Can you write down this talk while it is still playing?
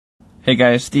Hey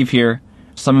guys, Steve here.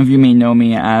 Some of you may know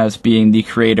me as being the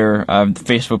creator of the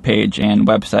Facebook page and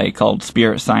website called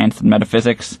Spirit, Science, and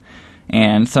Metaphysics,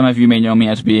 and some of you may know me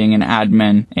as being an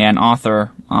admin and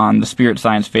author on the Spirit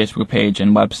Science Facebook page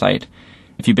and website.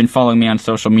 If you've been following me on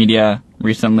social media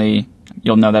recently,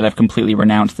 you'll know that I've completely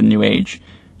renounced the New Age.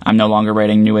 I'm no longer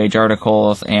writing New Age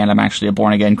articles, and I'm actually a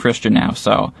born-again Christian now,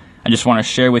 so I just want to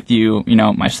share with you,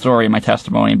 my story, my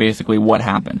testimony, and basically what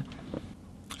happened.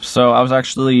 So I was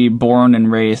actually born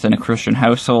and raised in a Christian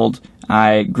household.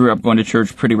 I grew up going to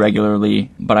church pretty regularly,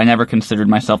 but I never considered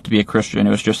myself to be a Christian. It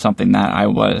was just something that I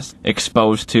was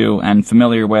exposed to and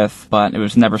familiar with, but it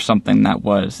was never something that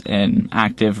was an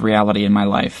active reality in my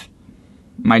life.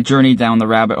 My journey down the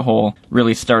rabbit hole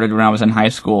really started when I was in high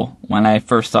school, when I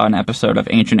first saw an episode of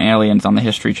Ancient Aliens on the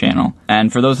History Channel.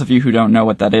 And for those of you who don't know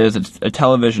what that is, it's a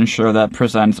television show that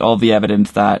presents all the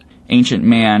evidence that ancient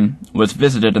man was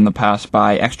visited in the past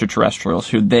by extraterrestrials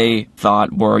who they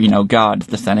thought were, gods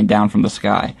descending down from the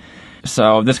sky.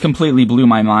 So this completely blew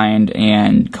my mind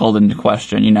and called into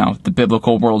question, the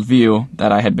biblical worldview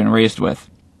that I had been raised with.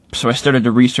 So I started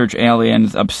to research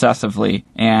aliens obsessively,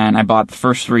 and I bought the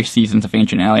first 3 seasons of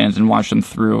Ancient Aliens and watched them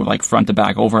through, front to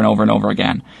back, over and over and over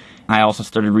again. I also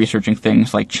started researching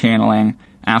things like channeling,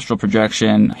 astral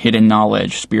projection, hidden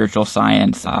knowledge, spiritual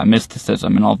science,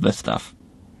 mysticism, and all this stuff.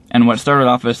 And what started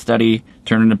off as study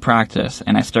turned into practice,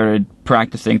 and I started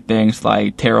practicing things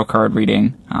like tarot card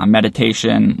reading,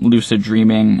 meditation, lucid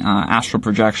dreaming, astral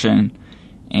projection.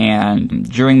 And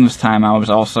during this time, I was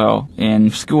also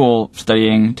in school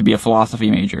studying to be a philosophy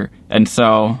major. And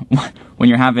so when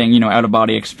you're having,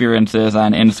 out-of-body experiences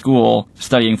and in school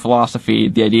studying philosophy,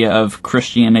 the idea of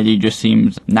Christianity just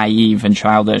seems naive and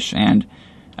childish. And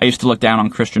I used to look down on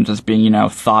Christians as being,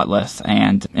 thoughtless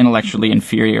and intellectually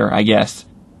inferior, I guess.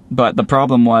 But the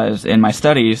problem was, in my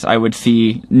studies, I would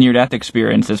see near-death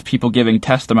experiences, people giving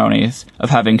testimonies of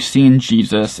having seen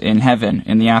Jesus in heaven,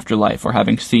 in the afterlife, or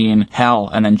having seen hell,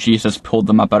 and then Jesus pulled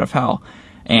them up out of hell.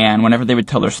 And whenever they would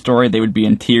tell their story, they would be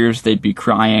in tears, they'd be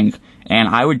crying, and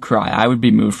I would cry. I would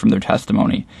be moved from their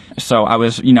testimony. So I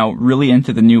was, really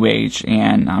into the New Age,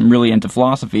 and I'm really into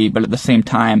philosophy, but at the same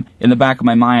time, in the back of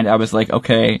my mind, I was like,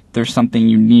 okay, there's something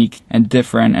unique and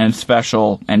different and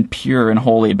special and pure and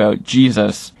holy about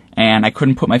Jesus. And I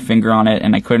couldn't put my finger on it,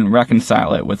 and I couldn't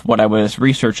reconcile it with what I was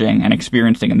researching and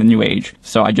experiencing in the New Age.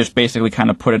 So I just basically kind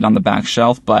of put it on the back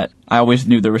shelf, but I always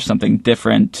knew there was something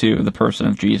different to the person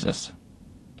of Jesus.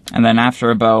 And then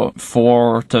after about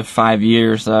 4 to 5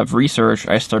 years of research,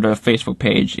 I started a Facebook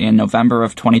page in November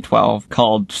of 2012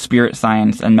 called Spirit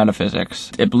Science and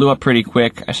Metaphysics. It blew up pretty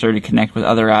quick. I started to connect with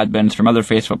other admins from other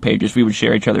Facebook pages. We would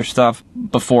share each other's stuff.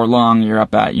 Before long, you're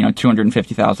up at,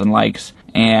 250,000 likes.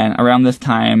 And around this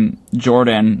time,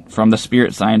 Jordan from the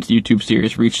Spirit Science YouTube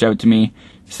series reached out to me,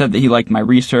 said that he liked my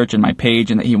research and my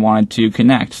page and that he wanted to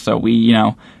connect. So we,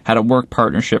 had a work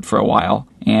partnership for a while.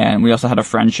 And we also had a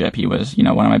friendship. He was,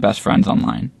 one of my best friends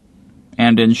online.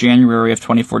 And in January of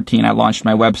 2014, I launched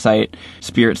my website,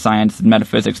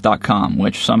 spiritscienceandmetaphysics.com,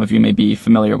 which some of you may be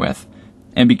familiar with.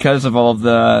 And because of all of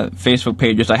the Facebook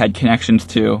pages I had connections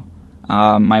to,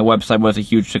 my website was a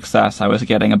huge success. I was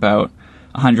getting about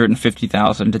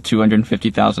 150,000 to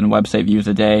 250,000 website views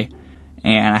a day,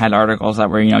 and I had articles that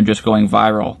were, just going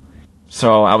viral.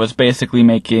 So I was basically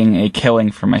making a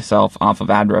killing for myself off of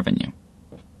ad revenue.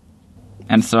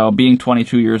 And so, being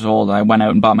 22 years old, I went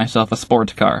out and bought myself a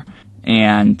sports car.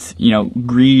 And,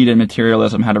 greed and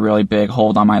materialism had a really big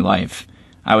hold on my life.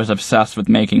 I was obsessed with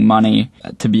making money.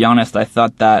 To be honest, I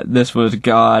thought that this was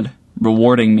God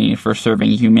rewarding me for serving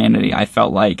humanity. I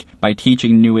felt like by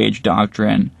teaching New Age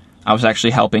doctrine, I was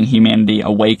actually helping humanity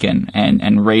awaken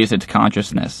and raise its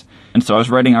consciousness. And so I was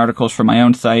writing articles for my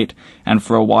own site, and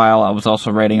for a while I was also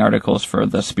writing articles for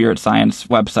the Spirit Science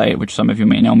website, which some of you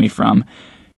may know me from.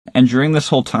 And during this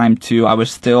whole time, too, I was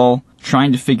still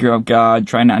trying to figure out God,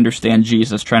 trying to understand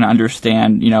Jesus, trying to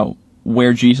understand,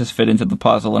 where Jesus fit into the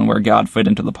puzzle and where God fit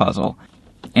into the puzzle.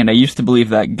 And I used to believe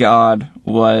that God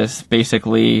was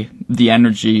basically the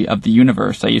energy of the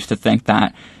universe. I used to think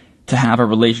that to have a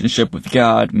relationship with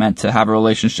God meant to have a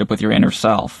relationship with your inner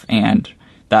self, and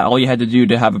that all you had to do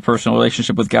to have a personal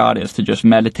relationship with God is to just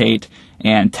meditate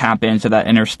and tap into that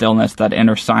inner stillness, that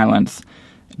inner silence,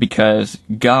 because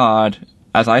God,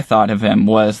 as I thought of him,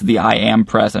 was the I am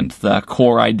presence, the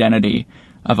core identity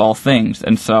of all things.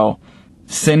 And so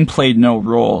sin played no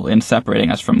role in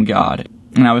separating us from God.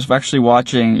 And I was actually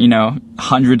watching,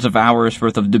 hundreds of hours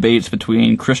worth of debates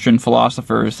between Christian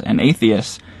philosophers and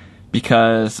atheists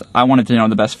because I wanted to know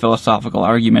the best philosophical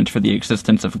argument for the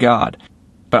existence of God.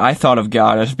 But I thought of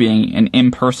God as being an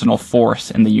impersonal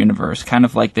force in the universe, kind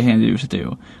of like the Hindus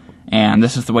do. And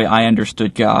this is the way I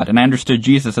understood God. And I understood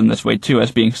Jesus in this way too,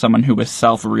 as being someone who was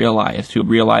self-realized, who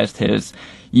realized his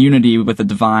unity with the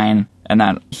divine, and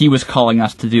that he was calling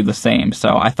us to do the same.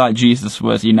 So I thought Jesus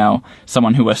was,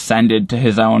 someone who ascended to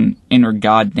his own inner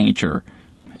God nature.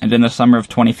 And in the summer of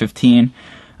 2015,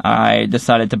 I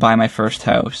decided to buy my first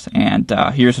house. And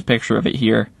here's a picture of it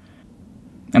here.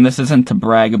 And this isn't to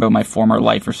brag about my former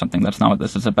life or something. That's not what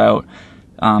this is about.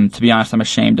 To be honest, I'm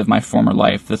ashamed of my former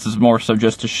life. This is more so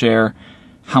just to share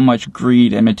how much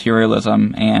greed and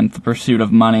materialism and the pursuit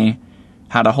of money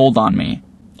had a hold on me.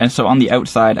 And so on the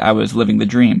outside, I was living the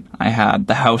dream. I had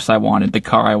the house I wanted, the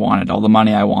car I wanted, all the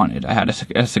money I wanted. I had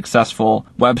a successful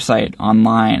website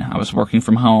online. I was working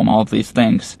from home, all of these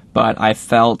things. But I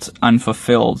felt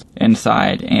unfulfilled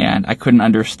inside, and I couldn't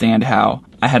understand how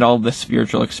I had all this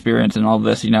spiritual experience and all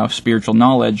this, spiritual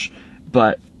knowledge,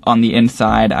 but on the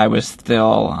inside, I was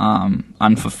still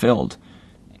unfulfilled.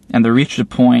 And there reached a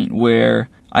point where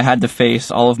I had to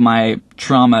face all of my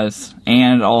traumas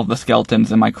and all of the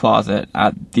skeletons in my closet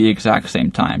at the exact same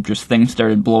time. Just things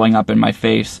started blowing up in my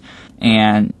face,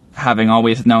 and having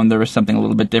always known there was something a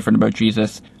little bit different about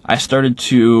Jesus, I started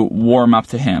to warm up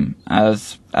to him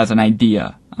as an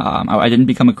idea. I didn't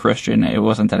become a Christian, it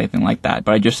wasn't anything like that,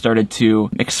 but I just started to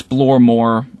explore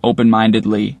more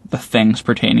open-mindedly the things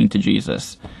pertaining to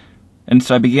Jesus. And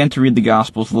so I began to read the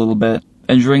Gospels a little bit,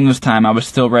 and during this time I was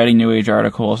still writing New Age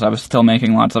articles, I was still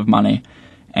making lots of money,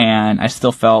 and I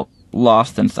still felt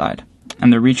lost inside.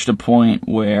 And there reached a point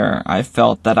where I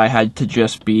felt that I had to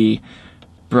just be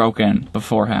broken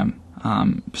before him.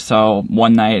 So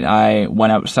one night I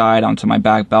went outside onto my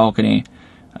back balcony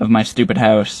of my stupid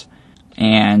house,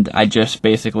 and I just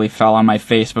basically fell on my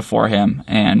face before him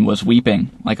and was weeping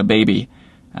like a baby,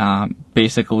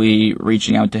 basically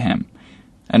reaching out to him.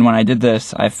 And when I did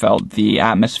this, I felt the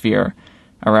atmosphere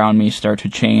around me start to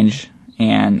change,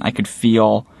 and I could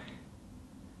feel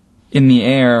in the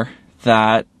air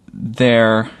that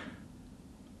there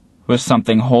was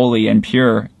something holy and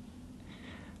pure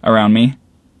around me,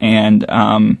 and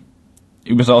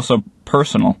it was also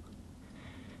personal.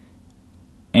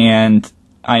 And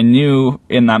I knew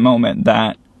in that moment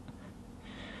that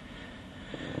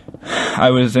I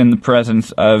was in the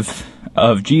presence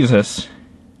of Jesus,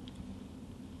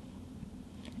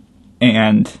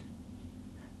 and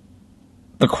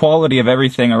the quality of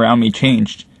everything around me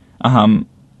changed.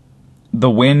 The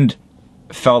wind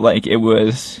felt like it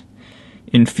was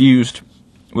infused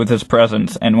with his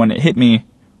presence, and when it hit me,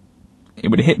 it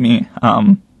would hit me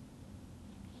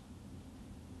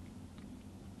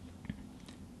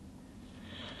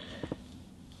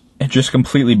it just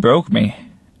completely broke me.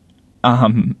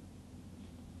 And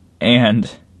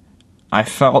I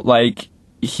felt like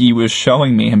he was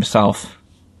showing me himself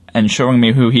and showing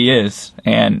me who he is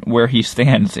and where he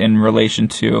stands in relation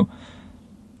to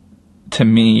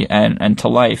me and to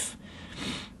life.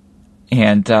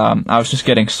 And I was just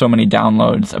getting so many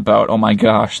downloads about, oh my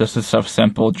gosh, this is so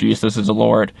simple. Jesus is the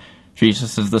Lord.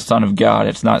 Jesus is the Son of God.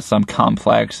 It's not some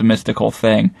complex, mystical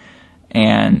thing.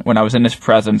 And when I was in his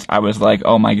presence, I was like,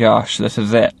 oh my gosh, this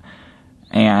is it.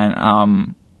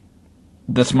 And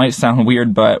this might sound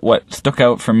weird, but what stuck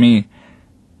out for me,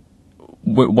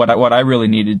 what I really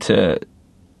needed to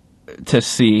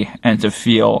see and to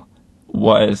feel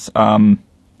was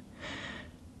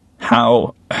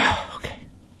how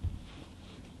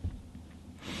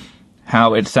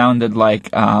it sounded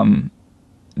like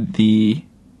the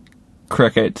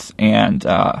crickets and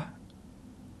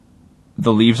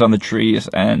the leaves on the trees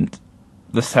and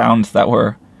the sounds that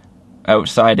were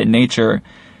outside in nature,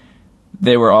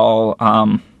 they were all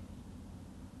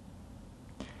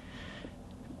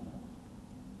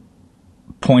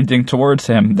pointing towards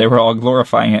him. They were all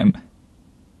glorifying him.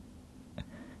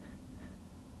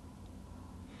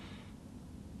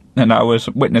 And I was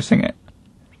witnessing it.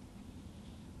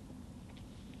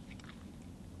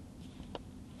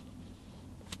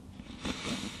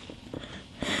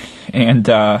 And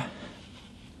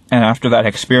after that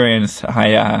experience,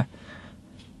 I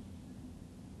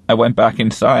went back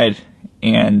inside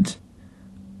and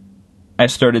I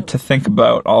started to think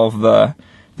about all of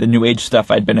the New Age stuff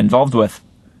I'd been involved with.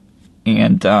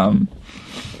 And I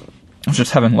was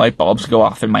just having light bulbs go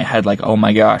off in my head like, oh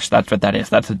my gosh, that's what that is.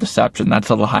 That's a deception. That's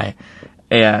a lie.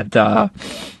 And I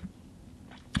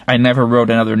never wrote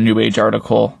another New Age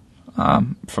article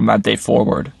from that day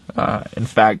forward. In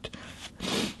fact,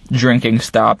 drinking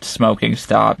stopped, smoking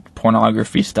stopped,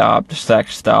 pornography stopped,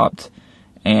 sex stopped,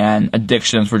 and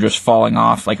addictions were just falling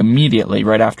off like immediately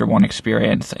right after one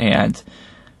experience. And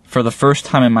for the first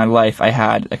time in my life, I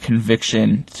had a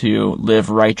conviction to live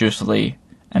righteously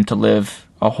and to live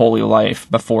a holy life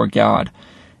before God.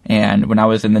 And when I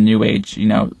was in the New Age,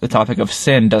 the topic of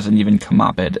sin doesn't even come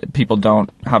up. People don't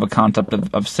have a concept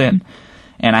of sin.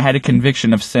 And I had a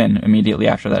conviction of sin immediately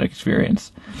after that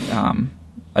experience.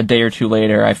 A day or two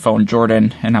later, I phoned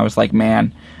Jordan, and I was like,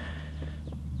 man,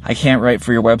 I can't write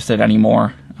for your website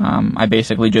anymore. I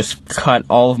basically just cut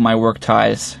all of my work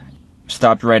ties,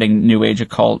 stopped writing New Age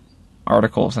occult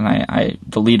articles, and I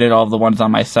deleted all of the ones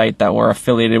on my site that were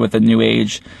affiliated with the New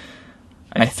Age.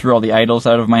 I threw all the idols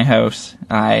out of my house.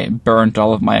 I burned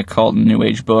all of my occult and New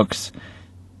Age books.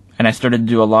 And I started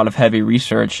to do a lot of heavy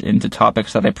research into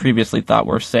topics that I previously thought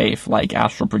were safe, like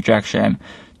astral projection,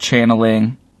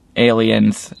 channeling,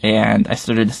 aliens, and I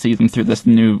started to see them through this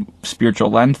new spiritual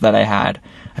lens that I had.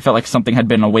 I felt like something had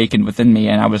been awakened within me,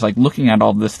 and I was like looking at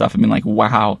all this stuff and being like,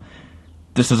 wow,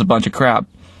 this is a bunch of crap.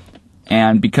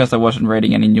 And because I wasn't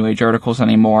writing any New Age articles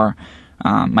anymore,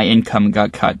 my income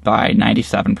got cut by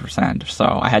 97%. So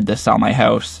I had to sell my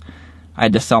house, I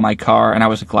had to sell my car, and I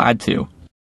was glad to.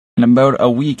 And about a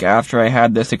week after I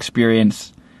had this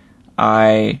experience,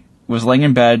 I was laying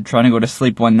in bed trying to go to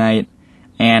sleep one night,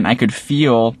 and I could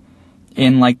feel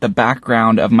in like the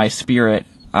background of my spirit,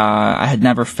 I had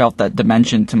never felt that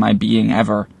dimension to my being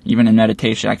ever, even in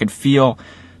meditation. I could feel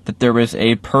that there was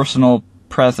a personal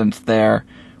presence there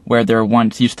where there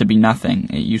once used to be nothing.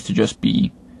 It used to just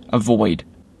be a void.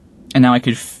 And now I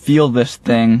could feel this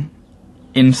thing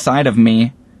inside of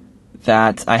me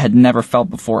that I had never felt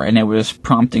before, and it was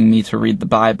prompting me to read the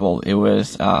Bible. It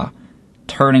was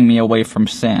turning me away from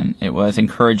sin. It was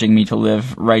encouraging me to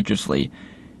live righteously.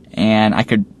 And I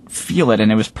could feel it,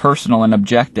 and it was personal and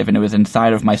objective, and it was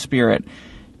inside of my spirit.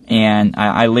 And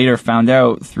I later found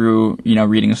out through,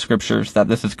 reading the scriptures that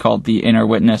this is called the inner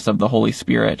witness of the Holy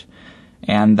Spirit,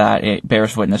 and that it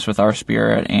bears witness with our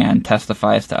spirit and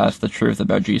testifies to us the truth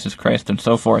about Jesus Christ and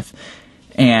so forth.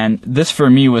 And this for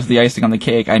me was the icing on the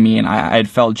cake. I mean, I had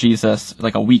felt Jesus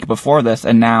like a week before this,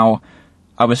 and now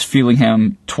I was feeling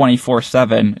him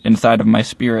 24/7 inside of my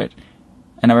spirit.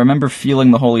 And I remember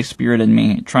feeling the Holy Spirit in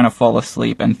me, trying to fall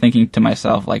asleep, and thinking to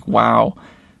myself, like, wow,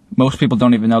 most people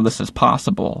don't even know this is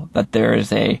possible, that there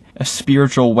is a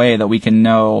spiritual way that we can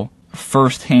know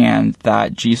firsthand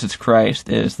that Jesus Christ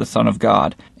is the Son of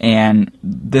God. And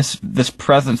this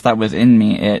presence that was in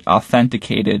me, it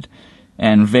authenticated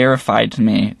and verified to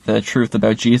me the truth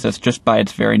about Jesus just by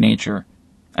its very nature.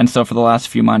 And so for the last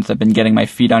few months, I've been getting my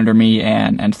feet under me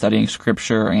and studying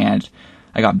scripture, and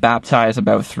I got baptized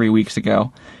about 3 weeks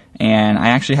ago. And I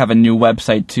actually have a new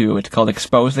website too. It's called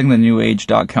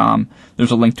exposingthenewage.com.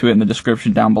 There's a link to it in the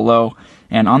description down below.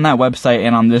 And on that website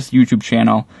and on this YouTube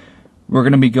channel, we're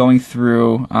going to be going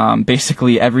through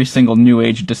basically every single New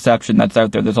Age deception that's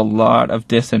out there. There's a lot of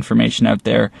disinformation out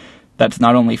there that's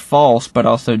not only false, but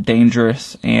also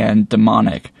dangerous and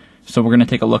demonic. So we're going to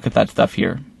take a look at that stuff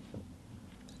here.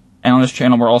 And on this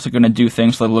channel, we're also going to do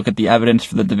things like look at the evidence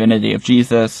for the divinity of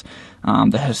Jesus,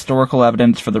 the historical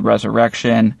evidence for the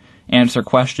resurrection, answer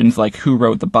questions like who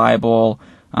wrote the Bible,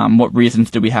 what reasons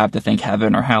do we have to think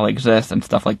heaven or hell exists, and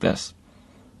stuff like this.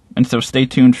 And so stay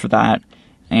tuned for that.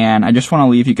 And I just want to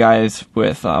leave you guys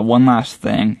with one last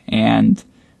thing. And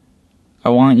I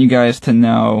want you guys to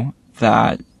know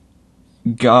that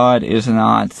God is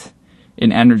not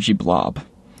an energy blob.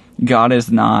 God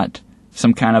is not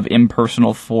some kind of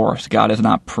impersonal force. God is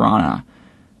not prana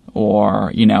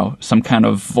or, some kind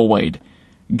of void.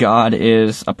 God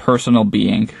is a personal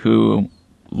being who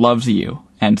loves you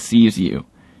and sees you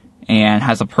and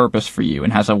has a purpose for you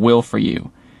and has a will for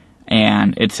you.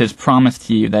 And it's his promise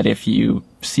to you that if you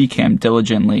seek him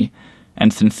diligently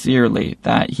and sincerely,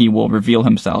 that he will reveal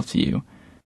himself to you.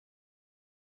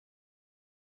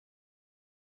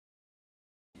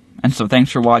 And so thanks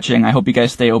for watching. I hope you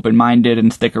guys stay open-minded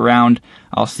and stick around.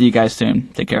 I'll see you guys soon.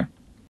 Take care.